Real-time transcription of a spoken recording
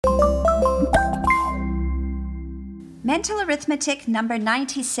Mental arithmetic number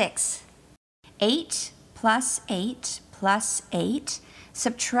 96. 8 plus 8 plus 8.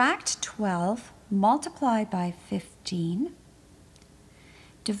 Subtract 12. Multiply by 15.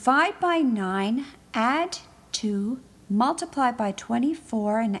 Divide by 9. Add 2. Multiply by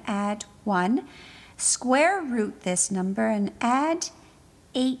 24 and add 1. Square root this number and add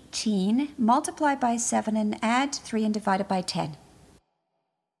 18. Multiply by 7 and add 3 and divide it by 10.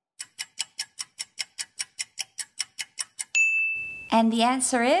 And the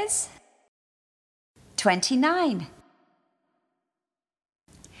answer is 29.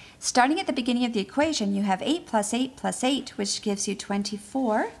 Starting at the beginning of the equation, you have 8 plus 8 plus 8, which gives you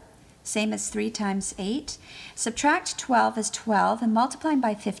 24, same as 3 times 8. Subtract 12 is 12, and multiplying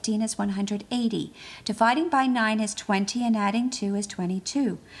by 15 is 180. Dividing by 9 is 20, and adding 2 is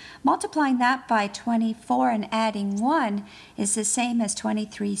 22. Multiplying that by 24 and adding 1 is the same as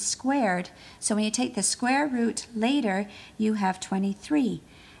 23 squared. So when you take the square root later, you have 23.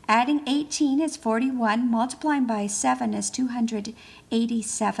 Adding 18 is 41, multiplying by 7 is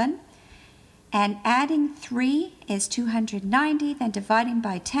 287, and adding 3 is 290, then dividing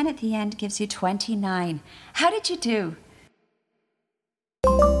by 10 at the end gives you 29. How did you do?